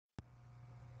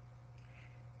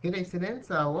Good day, students.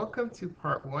 Welcome to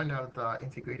part one of the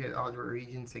Integrated Algebra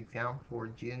Regents exam for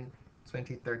June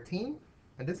 2013.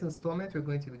 In this installment, we're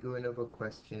going to be going over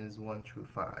questions 1 through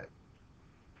 5.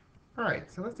 All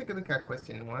right, so let's take a look at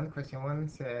question 1. Question 1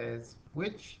 says,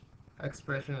 which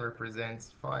expression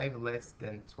represents 5 less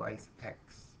than twice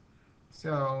x?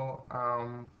 So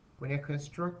when you're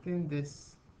constructing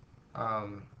this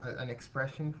an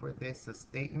expression for this a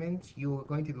statement, you're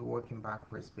going to be working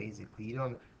backwards basically. You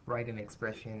don't write an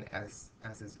expression as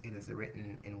it is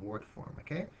written in word form,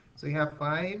 okay? So you have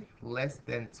 5 less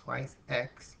than twice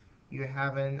x. You're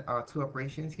having two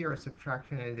operations here, a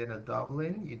subtraction and then a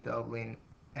doubling. You're doubling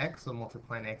x, so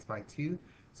multiplying x by 2.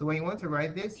 So when you want to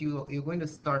write this, you're going to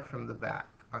start from the back,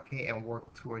 okay, and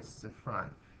work towards the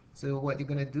front. So what you're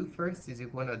going to do first is you're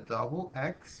going to double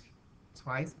x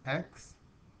twice x,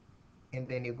 and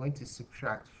then you're going to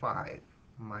subtract 5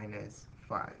 minus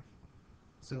 5.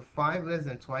 So 5 less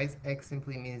than twice x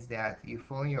simply means that you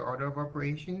follow your order of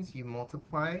operations, you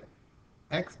multiply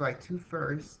x by 2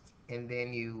 first, and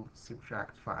then you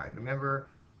subtract 5. Remember,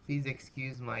 please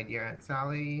excuse my dear Aunt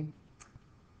Sally,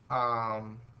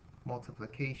 um,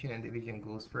 multiplication and division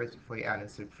goes first before you add and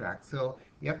subtract. So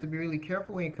you have to be really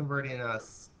careful when you're converting a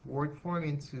word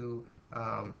form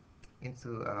um,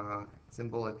 into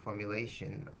symbolic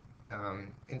formulation,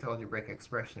 into algebraic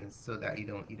expressions, so that you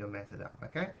don't mess it up.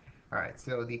 Okay. All right.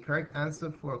 So the correct answer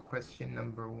for question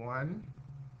number 1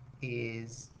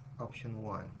 is option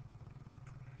 1.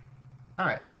 All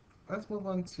right. Let's move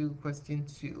on to question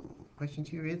 2. Question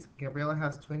 2 is Gabriela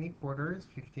has 20 quarters,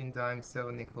 15 dimes,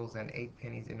 7 nickels, and 8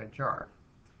 pennies in a jar.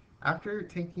 After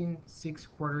taking 6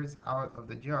 quarters out of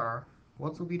the jar,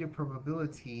 what will be the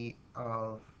probability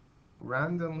of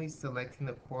randomly selecting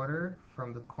a quarter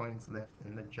from the coins left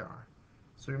in the jar?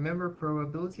 So remember,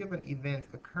 probability of an event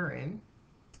occurring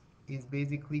is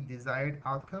basically desired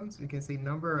outcomes. We can say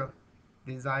number of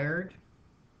desired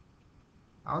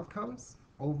outcomes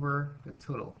over the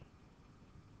total.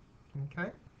 Okay?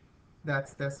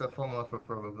 That's a formula for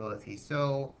probability.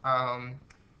 So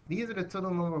these are the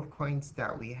total number of coins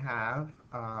that we have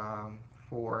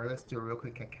for, let's do a real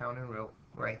quick accounting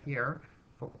right here.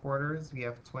 For quarters, we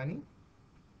have 20.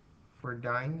 For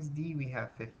dimes D, we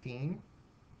have 15.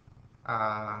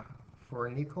 Uh, for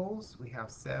nickels, we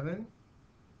have 7.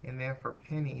 And then for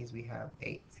pennies, we have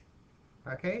 8.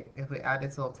 Okay, if we add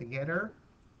this all together,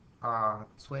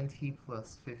 20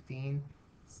 plus 15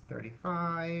 is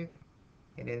 35.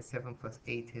 And then 7 plus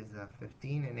 8 is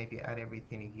 15. And if you add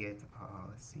everything, you get,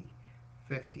 let's see,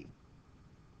 50.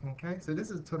 Okay, so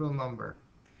this is the total number.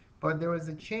 But there was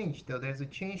a change, though. There's a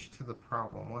change to the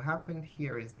problem. What happened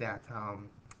here is that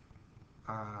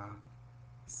uh,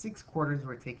 6 quarters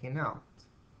were taken out.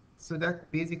 So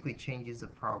that basically changes the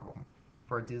problem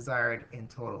for desired in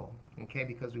total, okay?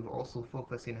 Because we've also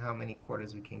focused in how many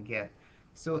quarters we can get.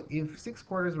 So if 6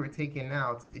 quarters were taken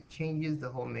out, it changes the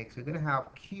whole mix. We're going to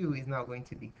have Q is now going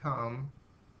to become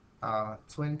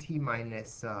 20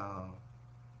 minus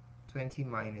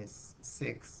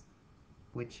 6,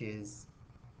 which is,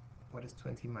 what is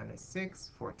 20 minus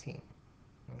 6? 14.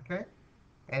 Okay?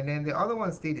 And then the other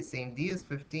ones stay the same. D is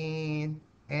 15,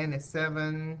 N is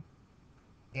 7,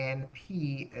 and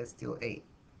P is still 8.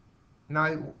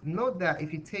 Now, note that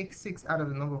if you take 6 out of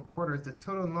the number of quarters, the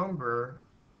total number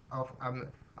of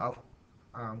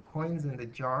coins in the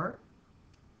jar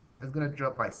is going to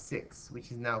drop by 6,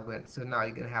 which is now going, so now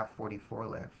you're going to have 44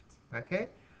 left. Okay?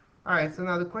 All right, so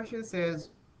now the question says,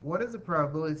 what is the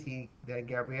probability that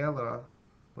Gabriella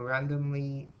will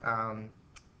randomly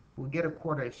will get a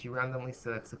quarter if she randomly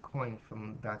selects a coin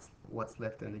from that's what's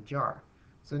left in the jar?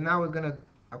 So now we're going to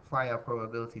apply our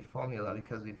probability formula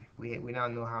because we now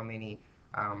know how many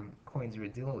coins we're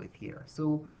dealing with here.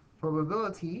 So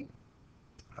probability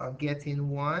of getting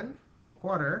 1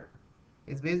 quarter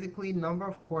is basically number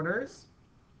of quarters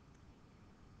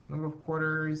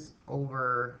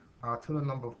over total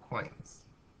number of coins.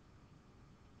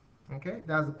 Okay,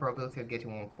 that's the probability of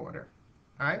getting 1 quarter.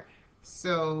 All right,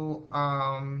 so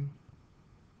all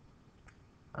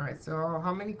right, so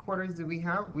how many quarters do we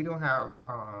have? We don't have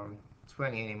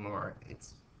 20 anymore.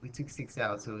 We took 6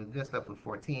 out, so we're just left with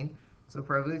 14. So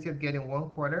probability of getting 1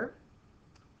 quarter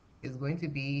is going to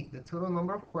be the total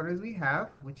number of quarters we have,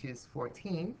 which is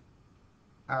 14,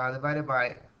 divided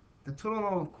by the total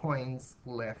number of coins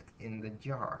left in the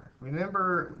jar.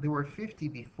 Remember, there were 50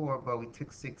 before, but we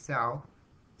took 6 out,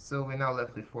 so we're now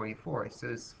left with 44. So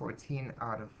it's 14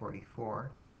 out of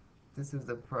 44. This is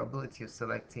the probability of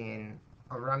selecting,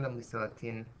 or randomly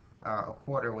selecting a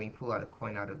quarter when you pull out a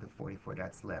coin out of the 44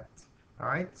 that's left. All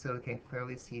right, so we can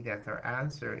clearly see that our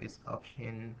answer is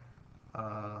option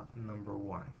number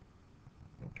 1.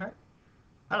 Okay.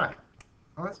 All right.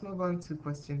 Let's move on to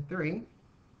question three.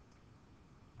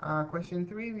 Question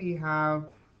three, we have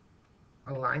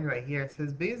a line right here. It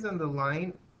says, based on the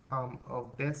line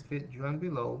of best fit drawn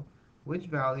below, which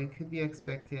value could be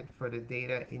expected for the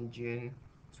data in June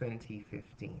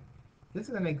 2015? This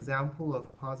is an example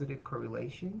of positive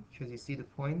correlation. As you see the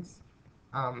points,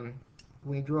 um,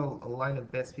 when you draw a line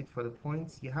of best fit for the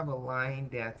points, you have a line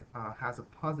that has a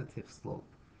positive slope.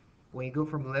 When you go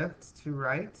from left to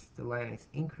right, the line is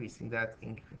increasing. That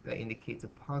indicates a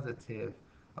positive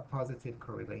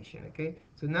correlation. Okay.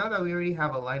 So now that we already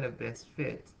have a line of best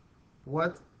fit,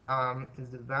 what is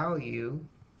the value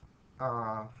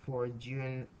for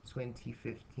June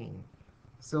 2015?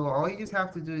 So all you just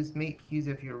have to do is make use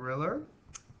of your ruler,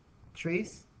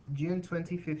 trace June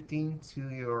 2015 to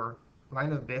your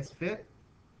line of best fit.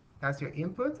 That's your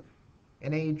input,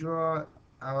 and then you draw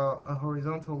a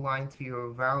horizontal line to your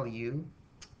value,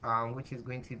 which is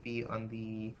going to be on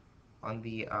the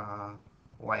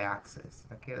y-axis.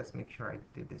 Okay, let's make sure I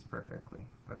did this perfectly.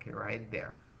 Okay, right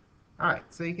there. All right,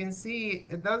 so you can see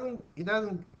it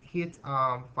doesn't hit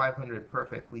 500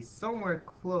 perfectly. Somewhere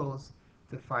close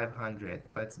to 500,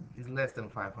 but it's less than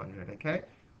 500. Okay,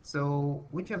 so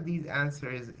which of these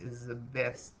answers is the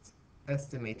best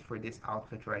estimate for this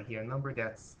output right here? A number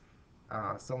that's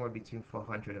somewhere between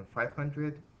 400 and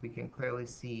 500. We can clearly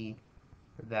see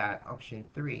that option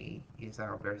 3 is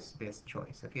our best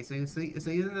choice. Okay, so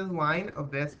using the line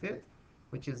of best fit,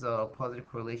 which is a positive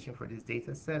correlation for this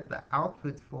data set, the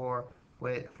output for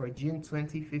June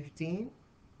 2015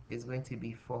 is going to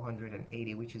be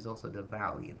 480, which is also the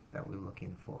value that we're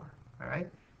looking for. All right,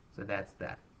 so that's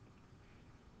that.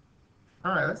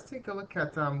 All right, let's take a look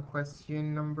at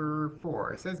question number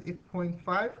 4. It says if point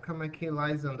 5 comma k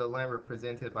lies on the line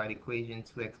represented by the equation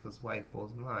 2x plus y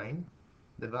equals 9,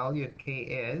 the value of k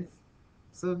is.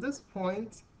 So if this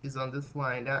point is on this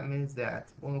line, that means that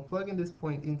when we plug in this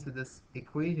point into this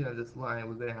equation of this line,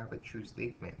 we're going to have a true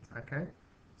statement. Okay,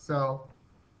 so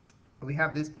we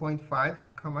have this point 5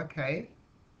 comma k.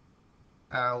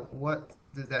 What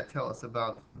does that tell us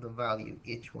about the value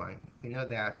h1? We know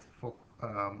that for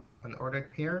an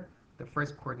ordered pair, the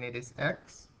first coordinate is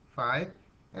x, 5,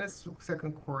 and the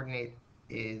second coordinate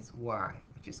is y,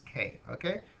 which is k.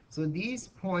 Okay, so these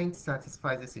points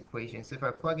satisfy this equation. So if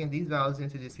I plug in these values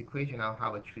into this equation, I'll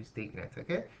have a true statement.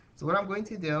 Okay, so what I'm going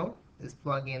to do is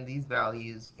plug in these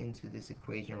values into this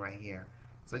equation right here.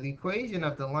 So the equation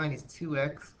of the line is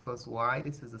 2x plus y.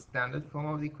 This is the standard form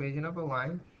of the equation of a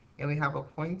line. And we have a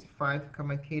point 5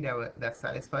 comma k that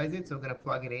satisfies it. So we're going to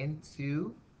plug it in.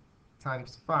 2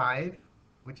 times 5,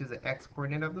 which is the x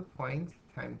coordinate of the point,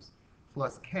 times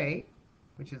plus k,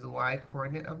 which is the y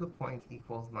coordinate of the point,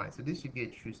 equals 9. So this should be a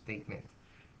true statement.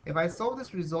 If I solve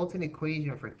this resulting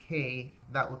equation for k,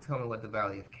 that will tell me what the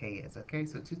value of k is. Okay,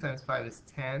 so 2 times 5 is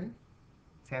 10.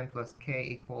 10 plus k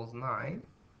equals 9.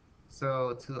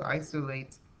 So to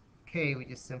isolate k, we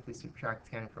just simply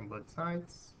subtract 10 from both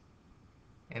sides.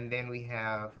 And then we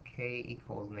have k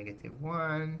equals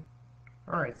 -1.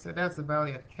 All right, so that's the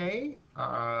value of k.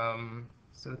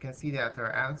 So we can see that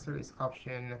our answer is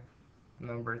option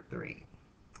number 3.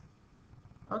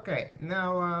 Okay,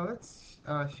 now let's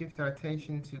shift our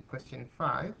attention to question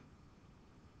 5.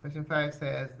 Question 5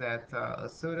 says that a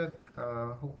soda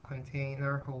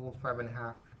container holds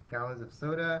 5.5 gallons of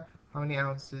soda. How many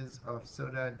ounces of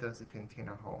soda does the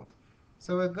container hold?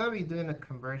 So we're going to be doing a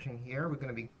conversion here. We're going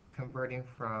to be converting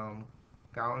from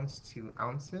gallons to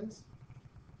ounces.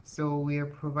 So we are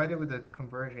provided with a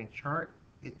conversion chart.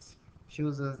 It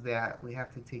shows us that we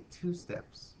have to take 2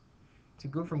 steps. To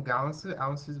go from gallons to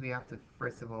ounces, we have to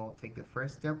first of all take the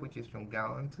first step, which is from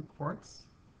gallon to quarts.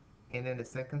 And then the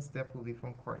second step will be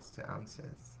from quarts to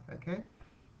ounces. Okay?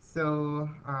 So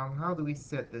how do we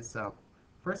set this up?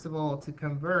 First of all, to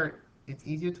convert, it's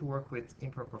easier to work with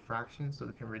improper fractions so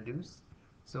we can reduce.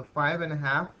 So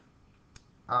 5.5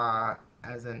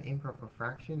 as an improper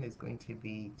fraction is going to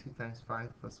be 2 times 5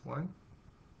 plus 1,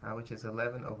 which is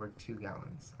 11 over 2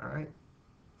 gallons. All right.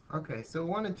 Okay, so we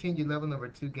want to change 11 over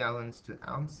 2 gallons to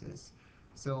ounces.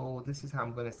 So this is how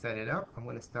I'm going to set it up. I'm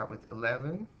going to start with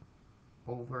 11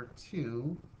 over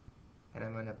 2, and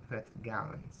I'm going to put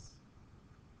gallons.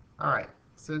 All right,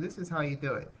 so this is how you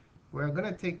do it. We're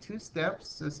going to take 2 steps.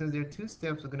 So since there are 2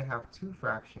 steps, we're going to have 2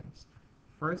 fractions.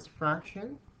 First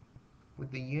fraction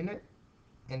with the unit,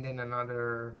 and then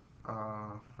another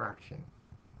fraction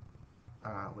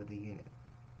with the unit.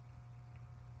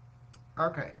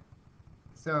 Okay,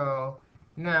 so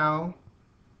now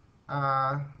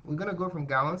we're going to go from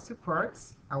gallons to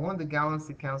quarts. I want the gallons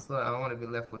to cancel. I want to be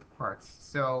left with quarts.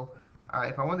 So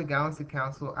If I want the gallons to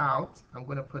cancel out, I'm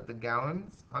going to put the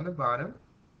gallons on the bottom,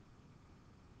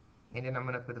 and then I'm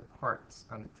going to put the parts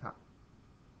on the top.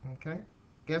 Okay?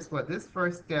 Guess what? This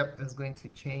first step is going to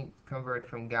convert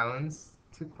from gallons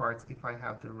to quarts if I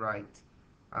have the right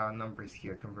numbers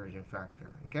here, conversion factor.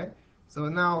 Okay? So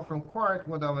now from quart,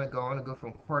 what do I want to go? I want to go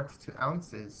from quarts to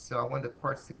ounces. So I want the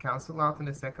quarts to cancel out in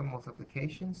the second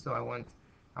multiplication. So I'm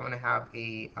going to have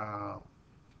a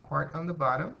quart on the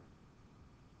bottom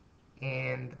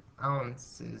and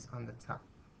ounces on the top.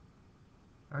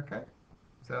 Okay?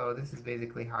 So this is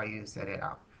basically how you set it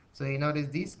up. So you notice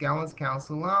these gallons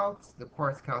cancel out, the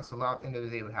quarts cancel out, end of the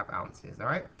day we have ounces, all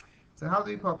right? So how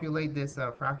do you populate this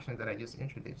fraction that I just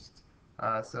introduced?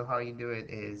 So how you do it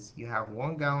is you have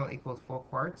 1 gallon equals 4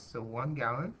 quarts, so 1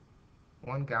 gallon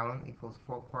equals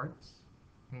 4 quarts,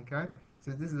 okay?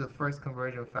 So this is the first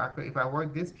conversion factor. If I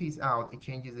work this piece out, it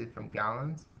changes it from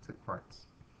gallons to quarts.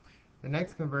 The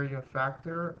next conversion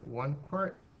factor, 1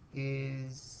 quart,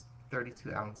 is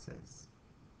 32 ounces,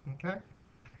 okay?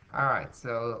 All right,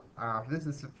 so this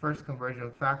is the first conversion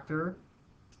factor,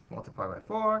 multiply by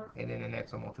 4, and then the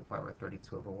next one multiply by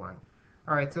 32 over 1.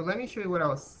 All right, so let me show you what I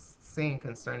was saying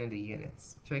concerning the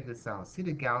units. Check this out. See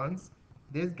the gallons?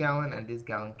 This gallon and this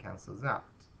gallon cancels out.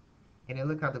 And then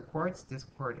look at the quarts. This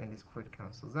quart and this quart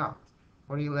cancels out.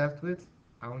 What are you left with?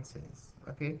 Ounces.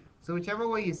 Okay, so whichever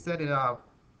way you set it up,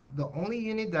 the only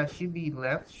unit that should be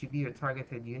left should be your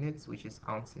targeted units, which is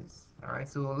ounces. All right,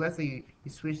 so let's say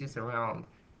you switch this around,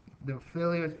 the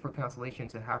failure for cancellation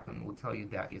to happen will tell you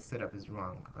that your setup is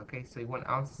wrong. Okay, so you want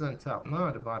ounces on top, not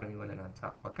at the bottom, you want it on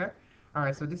top. Okay, all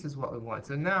right, so this is what we want.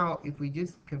 So now if we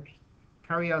just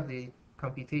carry out the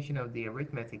computation of the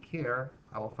arithmetic here,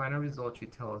 our final result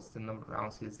should tell us the number of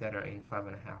ounces that are in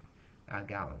 5.5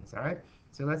 gallons. All right,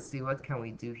 so let's see, what can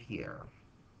we do here?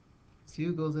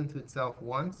 2 goes into itself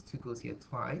once, 2 goes here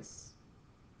twice.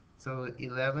 So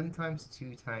 11 times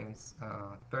 2 times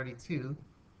 32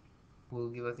 will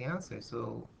give us the answer.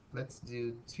 So let's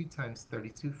do 2 times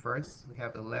 32 first. We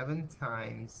have 11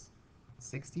 times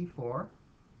 64.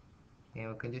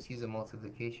 And we can just use a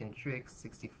multiplication trick,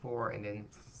 64 and then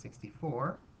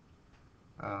 64.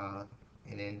 Uh,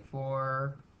 and then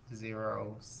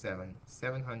 407,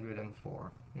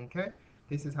 704. Okay?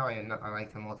 This is how I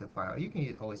like to multiply. Or you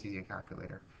can always use your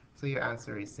calculator. So your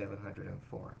answer is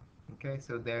 704. Okay,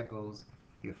 so there goes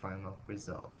your final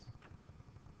result.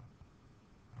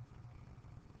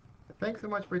 Thanks so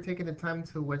much for taking the time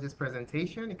to watch this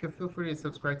presentation. You can feel free to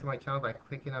subscribe to my channel by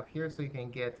clicking up here so you can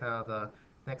get the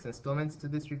next installments to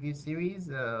this review series.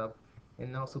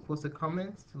 And also post a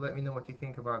comment to let me know what you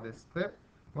think about this clip.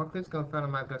 More clips can be found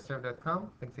on my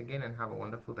blogserve.com. Thanks again and have a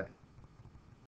wonderful day.